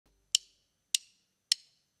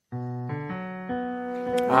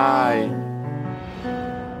Ay.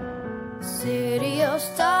 City of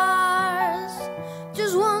stars,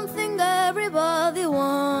 just one thing everybody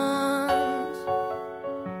wants.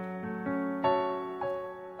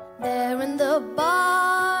 There in the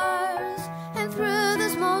bars and through the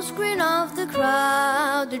smoke screen of the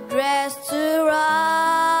crowd, the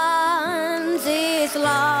restaurants, it's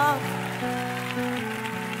love.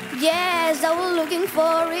 Yes, I was looking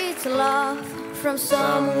for it's love from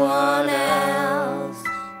someone else.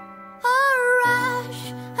 A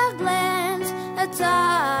rush, a glance, a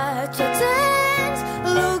touch, a tense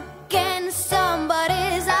look in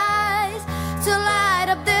somebody's eyes to light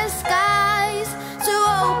up the skies, to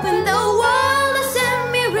open the world and send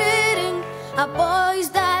me reading a voice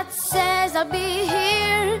that says I'll be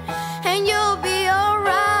here and you'll be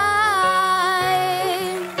alright.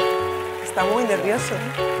 Está muy nervioso.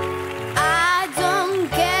 I don't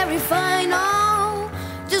care if I know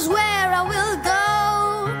just where I will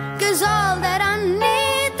go, 'cause all that I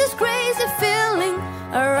need, this crazy feeling,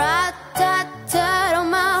 a rat-tat-tat on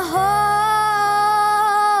my heart.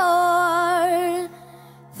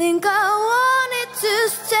 Think I want it to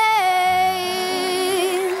stay.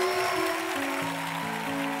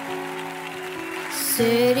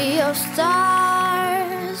 City of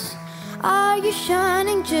stars, are you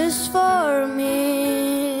shining just for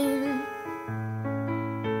me?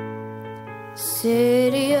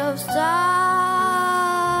 City of stars,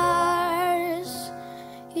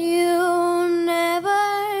 you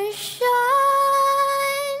never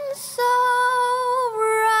shine so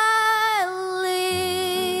brightly.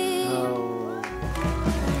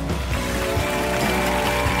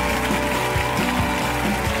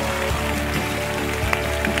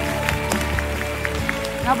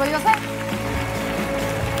 No ha podido ser.